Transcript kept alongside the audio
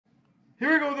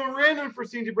Here we go, the random for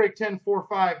C&C break 10, 4,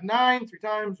 5, 9. 3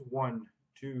 times. 1,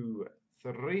 2,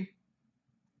 3.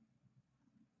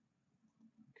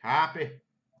 Copy.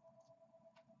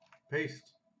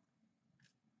 Paste.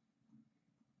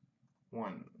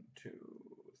 1, 2,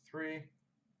 3.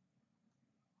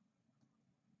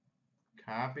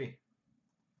 Copy.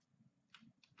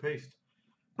 Paste.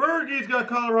 Bergie's got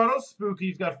Colorado.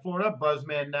 Spooky's got Florida.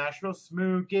 Buzzman Nashville.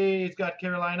 Smokey's got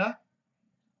Carolina.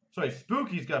 Sorry,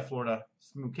 Spooky's got Florida.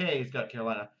 Smokey's got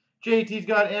Carolina. JT's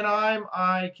got Anaheim.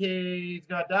 IK's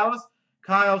got Dallas.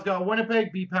 Kyle's got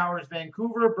Winnipeg. B Powers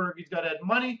Vancouver. Bergie's got Ed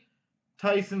Money.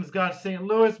 Tyson's got St.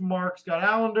 Louis. Mark's got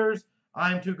Islanders.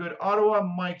 I'm Too Good Ottawa.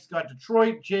 Mike's got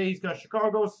Detroit. Jay's got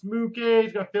Chicago.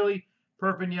 Smokey's got Philly.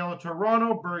 Purple Yellow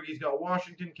Toronto. Bergie's got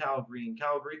Washington. Calgary and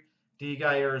Calgary.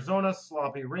 D-Guy Arizona.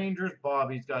 Sloppy Rangers.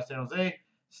 Bobby's got San Jose.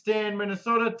 Stan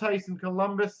Minnesota. Tyson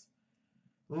Columbus.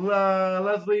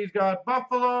 Leslie's got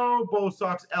Buffalo. Bo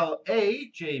Sox LA.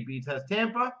 J Beats has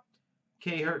Tampa.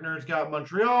 K Hurtner's got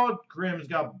Montreal. Grimm's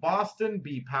got Boston.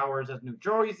 B Powers has New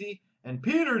Jersey. And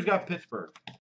Peter's got Pittsburgh.